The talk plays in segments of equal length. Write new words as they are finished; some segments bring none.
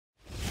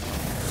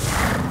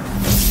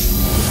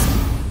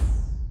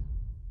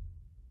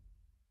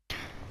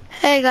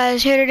Hey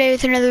guys, here today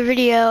with another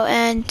video,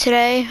 and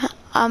today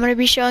I'm going to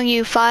be showing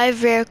you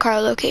 5 rare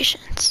car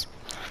locations.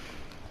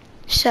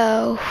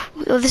 So,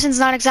 well, this one's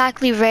not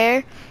exactly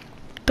rare,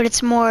 but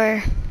it's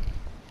more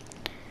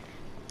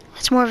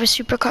of a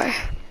supercar.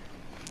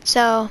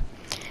 So,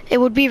 it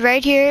would be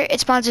right here. It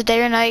spawns a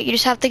day or night. You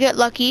just have to get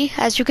lucky.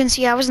 As you can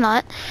see, I was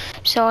not.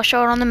 So I'll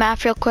show it on the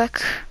map real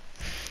quick.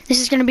 This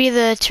is going to be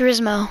the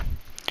Turismo.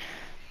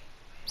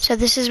 So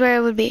this is where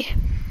it would be.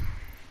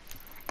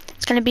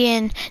 It's going to be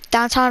in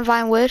downtown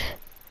Vinewood,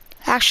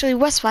 actually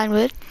West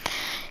Vinewood.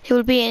 It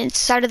would be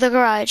inside of the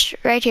garage,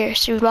 right here.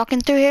 So you'd walk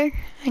in through here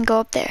and go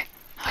up there.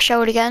 I'll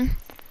show it again.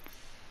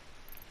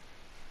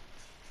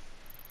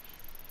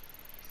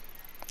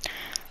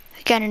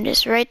 Again, it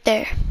is right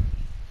there.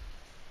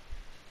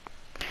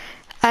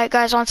 Alright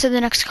guys, on to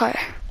the next car.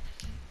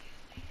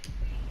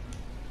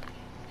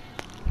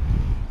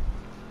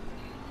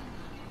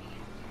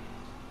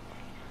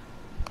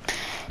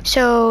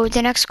 So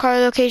the next car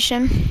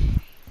location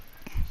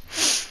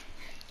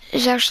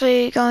is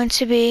actually going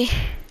to be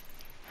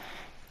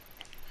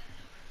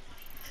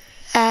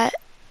at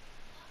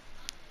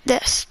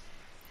this.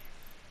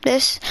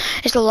 This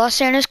is the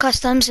Los Angeles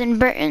Customs in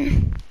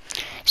Burton.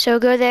 So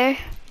go there,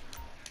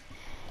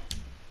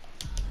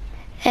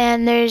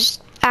 and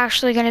there's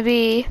actually going to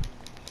be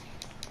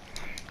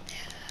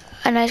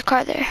a nice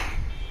car there.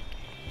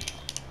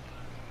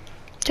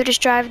 So just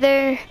drive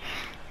there,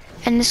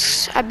 and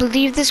this, I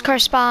believe this car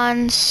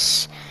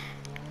spawns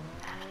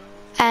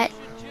at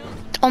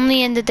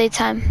only in the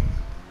daytime.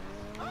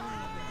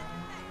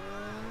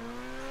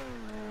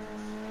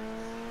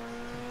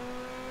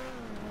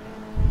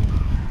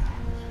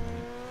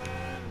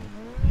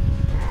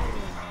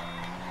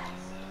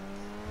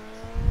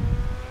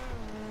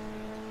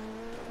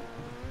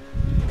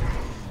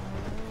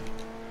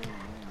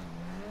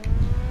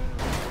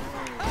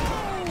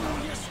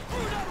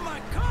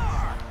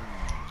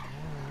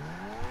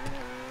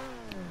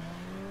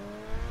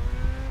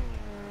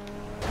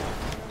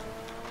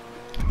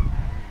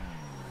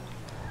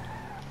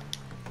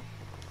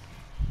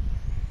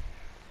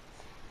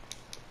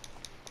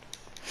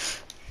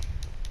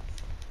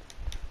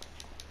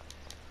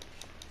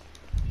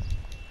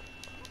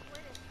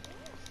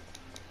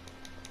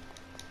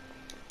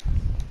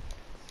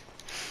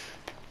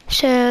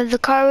 So the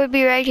car would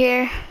be right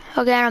here.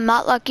 Again, I'm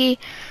not lucky.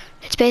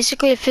 It's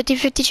basically a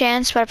 50-50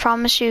 chance, but I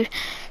promise you,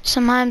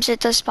 sometimes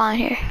it does spawn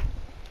here.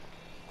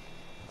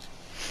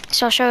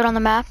 So I'll show it on the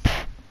map.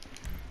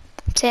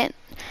 That's it.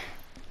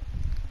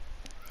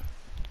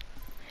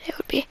 It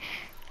would be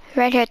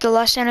right here at the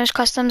Los Angeles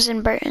Customs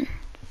in Burton.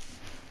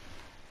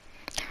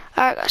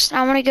 Alright guys,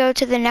 now I want to go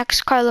to the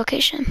next car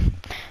location.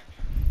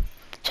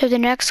 So the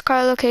next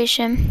car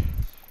location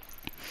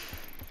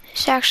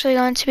is actually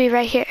going to be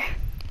right here.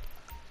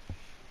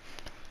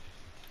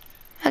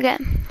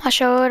 Again, I'll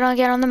show it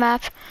again on the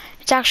map.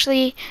 It's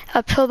actually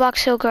a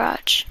Pillbox Hill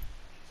garage.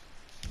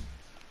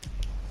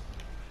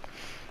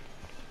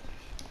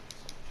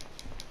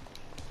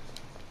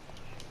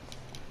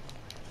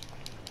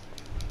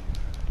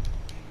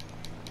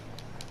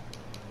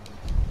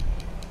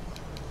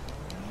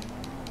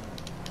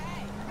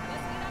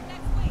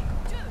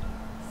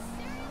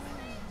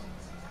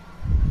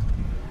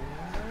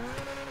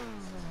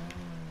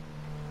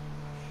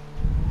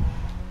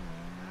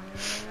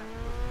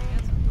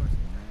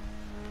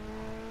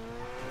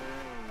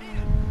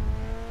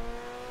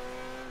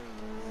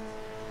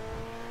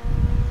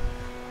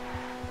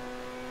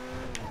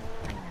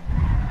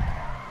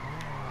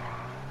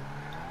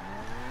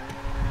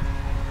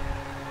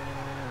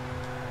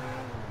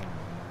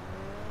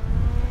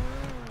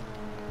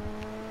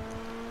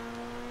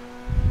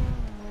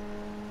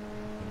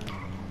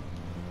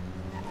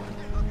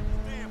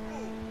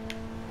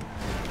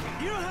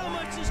 You know how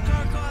much this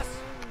car costs?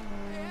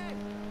 Hey,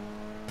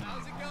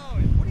 how's it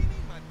going? What do you mean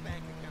my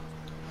bank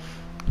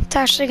account? It's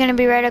actually going to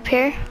be right up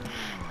here.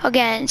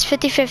 Again, it's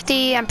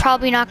 50-50. I'm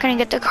probably not going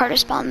to get the car to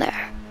spawn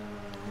there.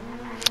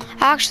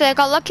 Actually, I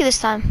got lucky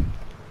this time.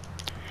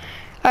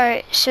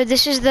 Alright, so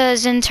this is the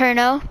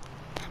Zenturno.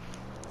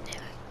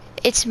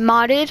 It's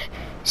modded,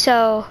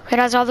 so it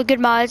has all the good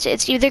mods.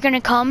 It's either going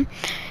to come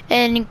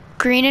in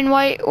green and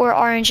white or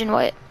orange and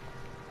white.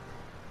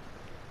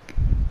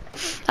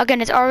 Again,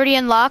 it's already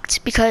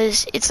unlocked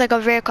because it's like a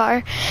rare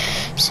car,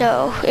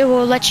 so it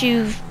will let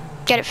you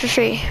get it for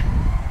free.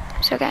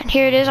 So again,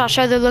 here it is. I'll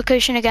show the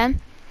location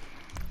again.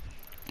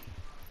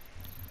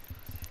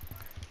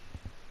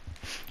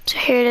 So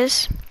here it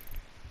is.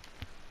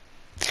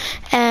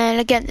 And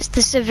again,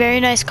 this is a very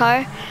nice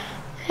car,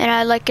 and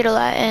I like it a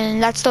lot,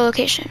 and that's the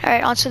location.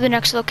 Alright, on to the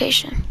next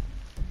location.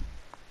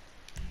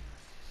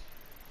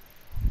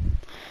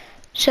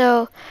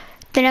 So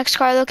the next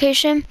car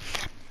location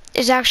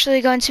is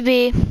actually going to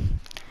be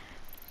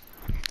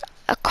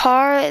a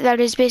car that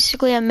is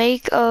basically a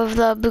make of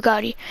the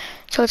Bugatti.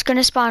 So it's going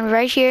to spawn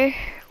right here,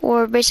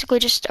 or basically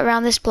just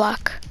around this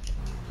block.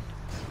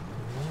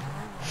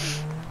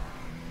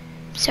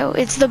 So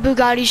it's the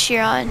Bugatti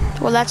Chiron.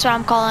 Well, that's what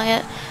I'm calling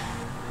it.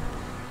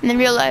 And in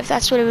real life,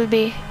 that's what it would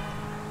be.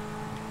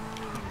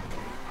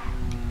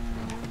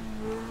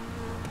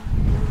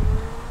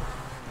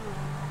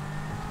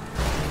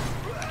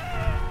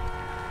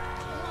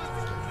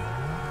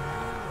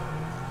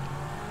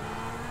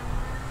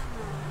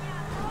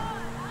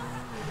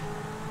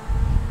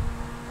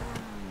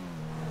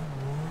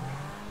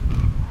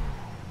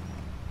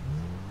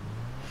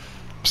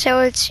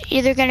 So it's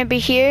either gonna be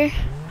here,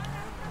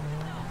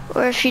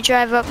 or if you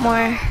drive up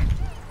more,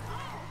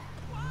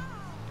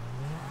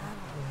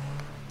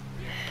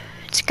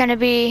 it's gonna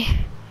be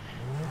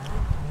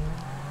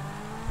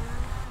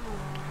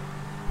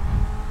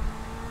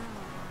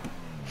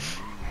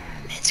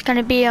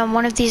on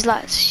one of these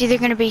lots. It's either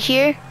gonna be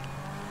here,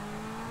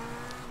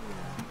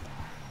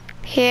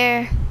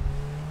 here,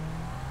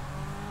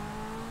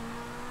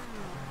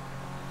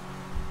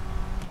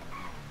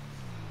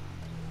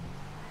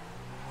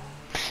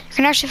 you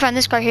can actually find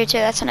this car here too.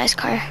 That's a nice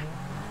car.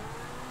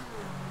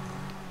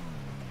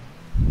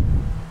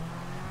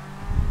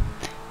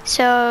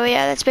 So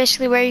yeah, that's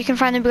basically where you can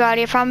find the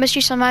Bugatti. I promise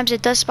you, sometimes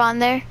it does spawn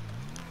there.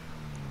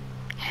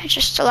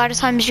 Just a lot of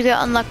times you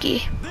get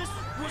unlucky.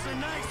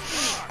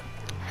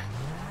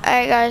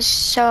 Alright guys,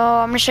 so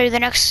I'm gonna show you the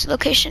next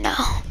location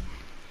now.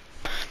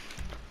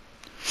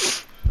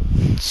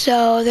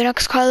 So the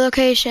next car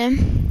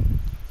location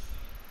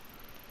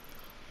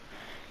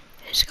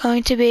is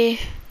going to be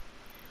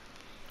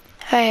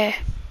right here.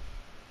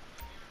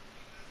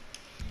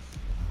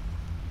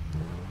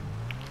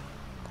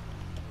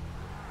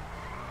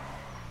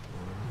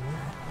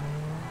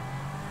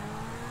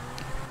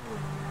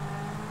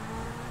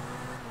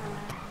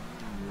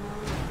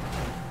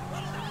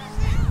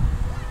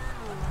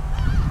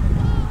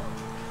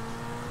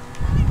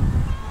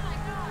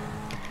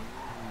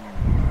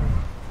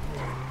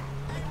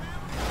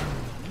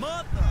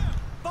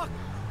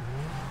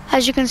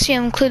 As you can see,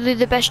 I'm clearly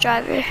the best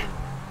driver.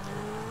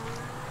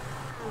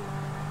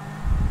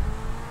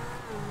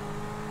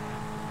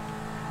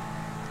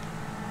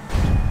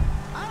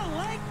 I don't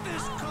like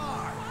this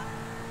car.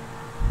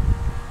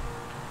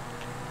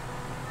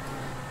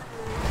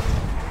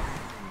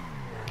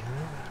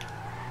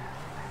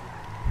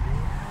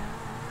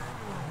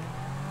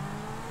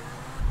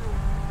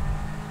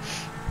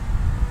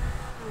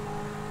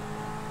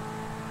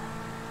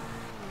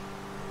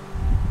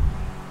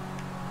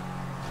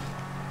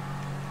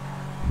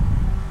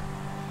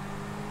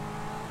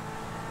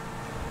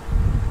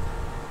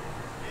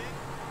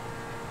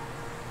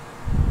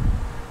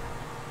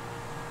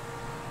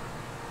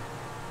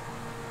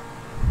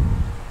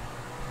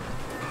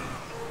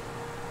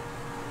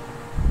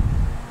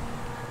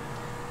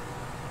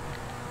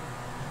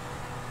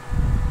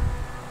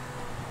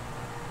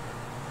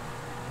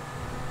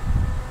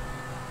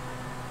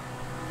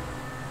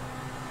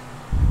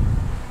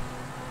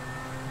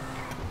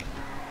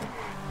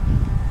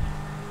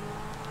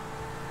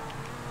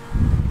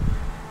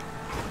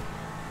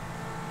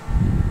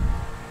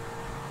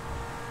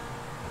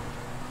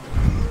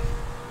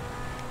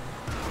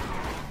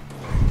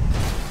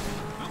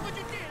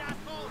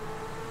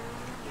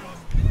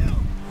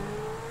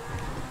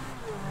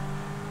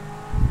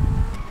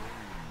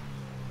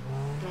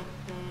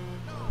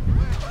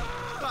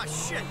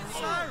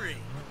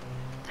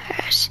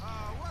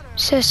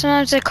 So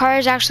sometimes the car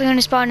is actually going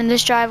to spawn in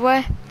this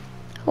driveway,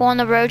 or on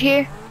the road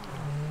here,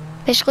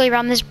 basically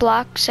around this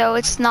block, so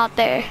it's not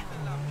there.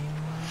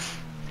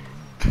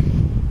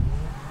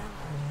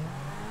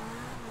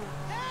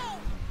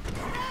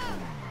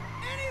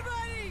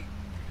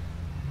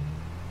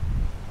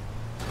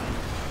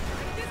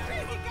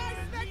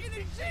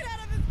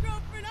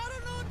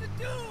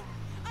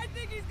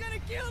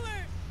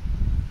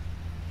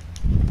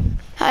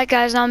 Alright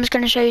guys, now I'm just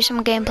going to show you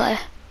some gameplay.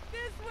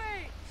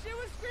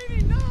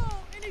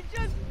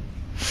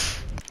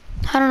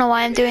 I don't know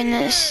why I'm doing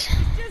this.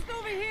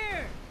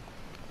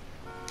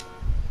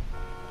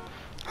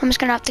 I'm just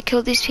gonna have to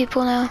kill these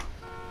people now.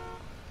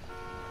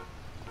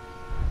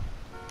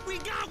 We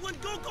got one.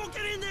 Go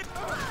get in there.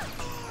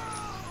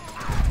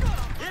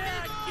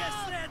 Yeah, I guess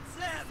that's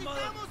that,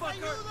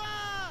 motherfucker.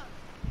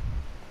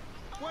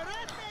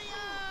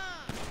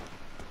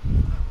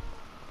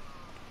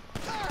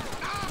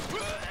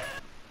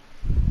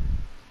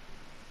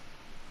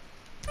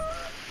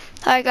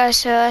 Alright guys,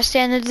 so that's the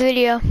end of the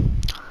video.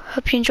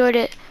 Hope you enjoyed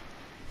it.